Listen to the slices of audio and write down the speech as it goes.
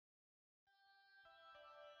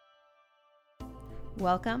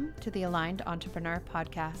Welcome to the Aligned Entrepreneur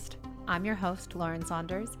Podcast. I'm your host, Lauren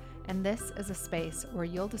Saunders, and this is a space where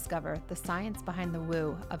you'll discover the science behind the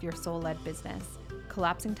woo of your soul-led business,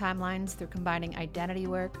 collapsing timelines through combining identity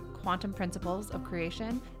work, quantum principles of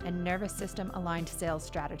creation, and nervous system-aligned sales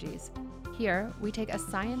strategies. Here, we take a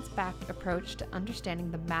science-backed approach to understanding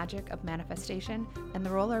the magic of manifestation and the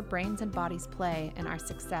role our brains and bodies play in our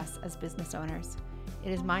success as business owners. It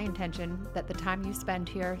is my intention that the time you spend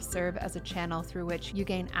here serve as a channel through which you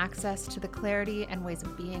gain access to the clarity and ways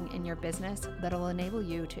of being in your business that will enable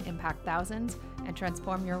you to impact thousands and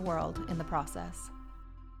transform your world in the process.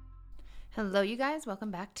 Hello, you guys. Welcome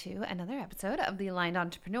back to another episode of The Aligned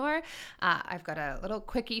Entrepreneur. I've got a little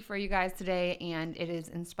quickie for you guys today, and it is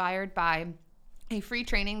inspired by a free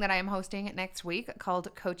training that I am hosting next week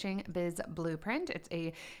called Coaching Biz Blueprint. It's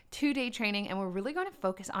a 2-day training, and we're really going to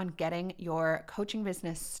focus on getting your coaching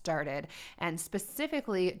business started and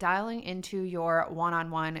specifically dialing into your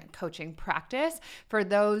one-on-one coaching practice for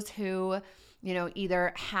those who,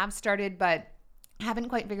 either have started but haven't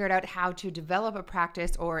quite figured out how to develop a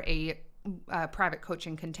practice or a private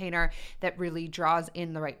coaching container that really draws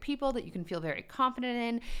in the right people that you can feel very confident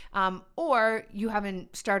in, or you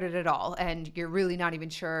haven't started at all and you're really not even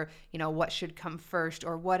sure, what should come first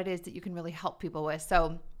or what it is that you can really help people with.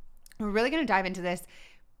 So we're really going to dive into this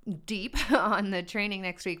deep on the training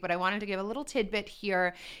next week, but I wanted to give a little tidbit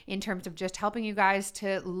here in terms of just helping you guys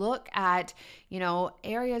to look at,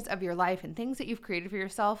 areas of your life and things that you've created for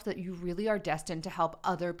yourself that you really are destined to help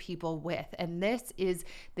other people with. And this is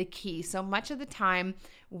the key. So much of the time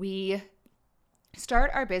we start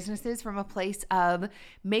our businesses from a place of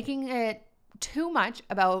making it too much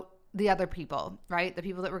about the other people, right? The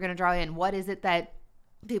people that we're going to draw in. What is it that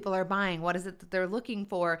people are buying? What is it that they're looking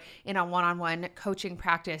for in a one-on-one coaching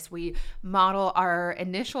practice? We model our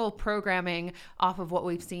initial programming off of what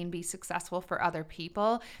we've seen be successful for other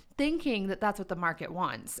people, thinking that that's what the market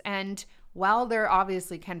wants. And while there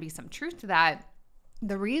obviously can be some truth to that,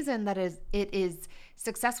 the reason that it is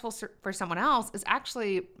successful for someone else is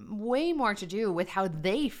actually way more to do with how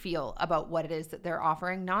they feel about what it is that they're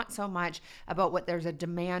offering, not so much about what there's a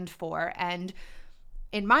demand for. And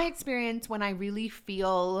in my experience, when I really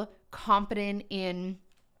feel confident in,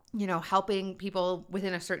 helping people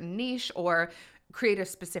within a certain niche or create a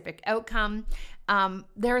specific outcome,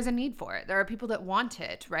 there is a need for it. There are people that want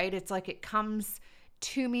it, right? It's like it comes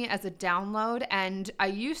to me as a download. And I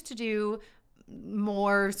used to do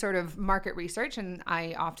more sort of market research, and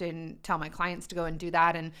I often tell my clients to go and do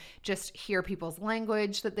that and just hear people's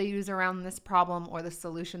language that they use around this problem or the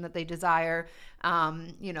solution that they desire,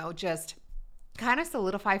 just kind of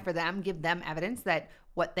solidify for them, give them evidence that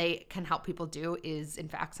what they can help people do is in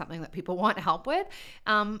fact something that people want help with.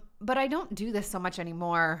 But I don't do this so much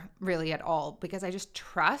anymore really at all because I just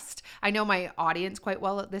trust. I know my audience quite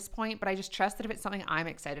well at this point, but I just trust that if it's something I'm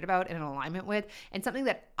excited about and in alignment with and something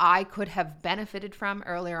that I could have benefited from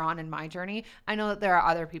earlier on in my journey, I know that there are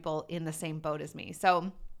other people in the same boat as me.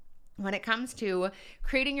 So when it comes to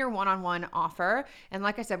creating your one-on-one offer, and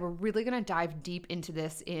like I said, we're really going to dive deep into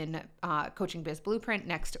this in Coaching Biz Blueprint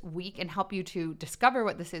next week and help you to discover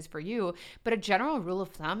what this is for you. But a general rule of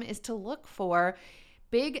thumb is to look for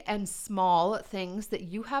big and small things that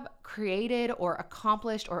you have created or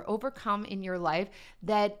accomplished or overcome in your life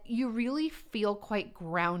that you really feel quite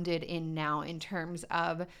grounded in now in terms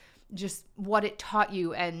of just what it taught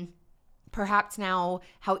you and perhaps now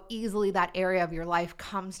how easily that area of your life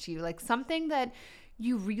comes to you, like something that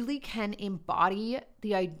you really can embody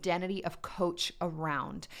the identity of coach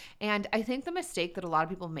around. And I think the mistake that a lot of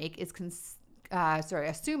people make is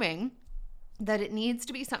assuming that it needs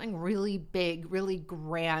to be something really big, really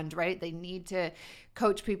grand, right? They need to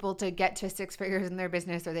coach people to get to 6 figures in their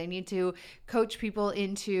business, or they need to coach people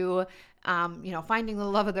into finding the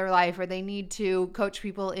love of their life, or they need to coach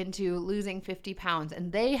people into losing 50 pounds.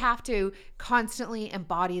 And they have to constantly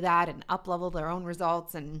embody that and up-level their own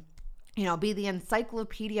results and, be the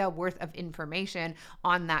encyclopedia worth of information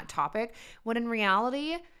on that topic. When in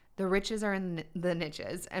reality, the riches are in the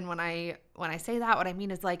niches. And when I say that, what I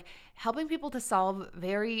mean is like helping people to solve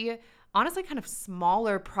very, honestly, kind of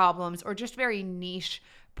smaller problems or just very niche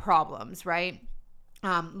problems, right?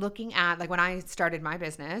 Looking at like when I started my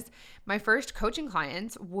business, my first coaching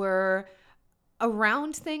clients were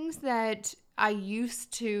around things that I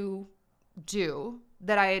used to do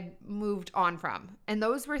that I had moved on from. And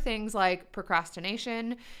those were things like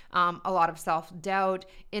procrastination, a lot of self-doubt,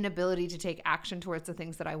 inability to take action towards the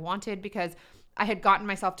things that I wanted because I had gotten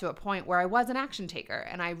myself to a point where I was an action taker.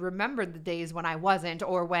 And I remembered the days when I wasn't,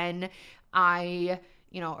 or when I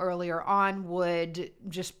earlier on would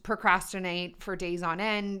just procrastinate for days on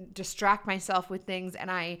end, distract myself with things.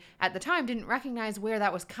 And I, at the time, didn't recognize where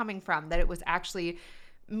that was coming from, that it was actually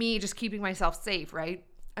me just keeping myself safe, right?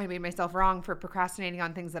 I made myself wrong for procrastinating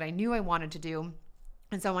on things that I knew I wanted to do.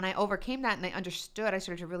 And so when I overcame that and I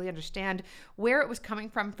started to really understand where it was coming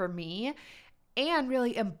from for me and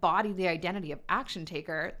really embody the identity of action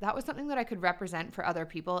taker, that was something that I could represent for other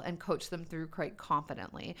people and coach them through quite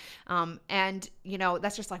confidently.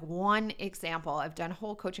 That's just like one example. I've done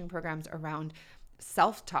whole coaching programs around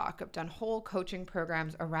self-talk. I've done whole coaching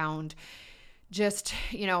programs around just,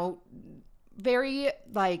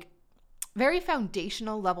 very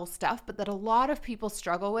foundational level stuff, but that a lot of people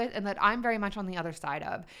struggle with and that I'm very much on the other side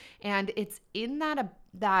of. And it's in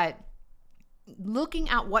that looking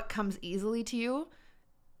at what comes easily to you,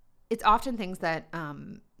 it's often things that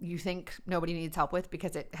you think nobody needs help with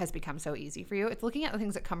because it has become so easy for you. It's looking at the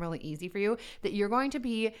things that come really easy for you that you're going to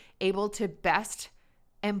be able to best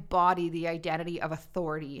embody the identity of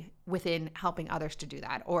authority within helping others to do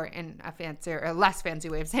that. Or in a fancier or less fancy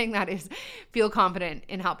way of saying that is feel confident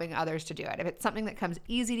in helping others to do it. If it's something that comes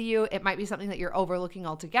easy to you, it might be something that you're overlooking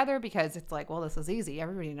altogether because it's like, well, this is easy.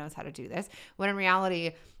 Everybody knows how to do this. When in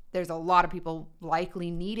reality, there's a lot of people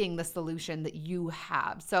likely needing the solution that you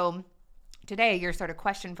have. So today, your sort of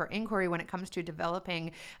question for inquiry when it comes to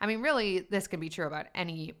developing, really, this can be true about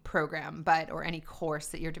any program, or any course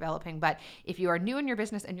that you're developing. But if you are new in your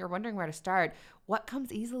business and you're wondering where to start, what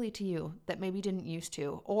comes easily to you that maybe didn't used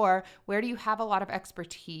to? Or where do you have a lot of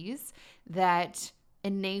expertise that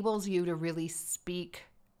enables you to really speak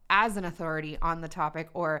as an authority on the topic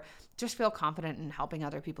or just feel confident in helping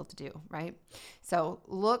other people to do, right? So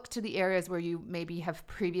look to the areas where you maybe have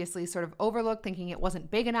previously sort of overlooked, thinking it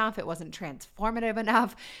wasn't big enough, it wasn't transformative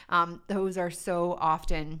enough. Those are so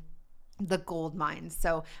often the gold mines.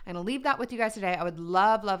 So I'm going to leave that with you guys today. I would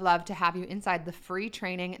love, love, love to have you inside the free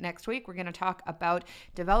training next week. We're going to talk about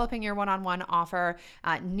developing your one-on-one offer,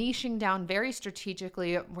 niching down very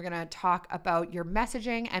strategically. We're going to talk about your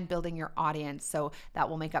messaging and building your audience. So that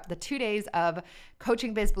will make up the 2 days of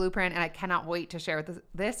Coaching Biz Blueprint. And I cannot wait to share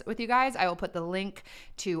this with you guys. I will put the link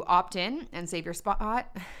to opt in and save your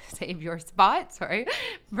spot. Sorry.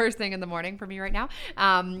 First thing in the morning for me right now.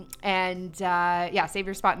 Save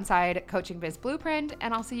your spot inside Coaching Biz Blueprint,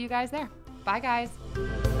 and I'll see you guys there. Bye, guys.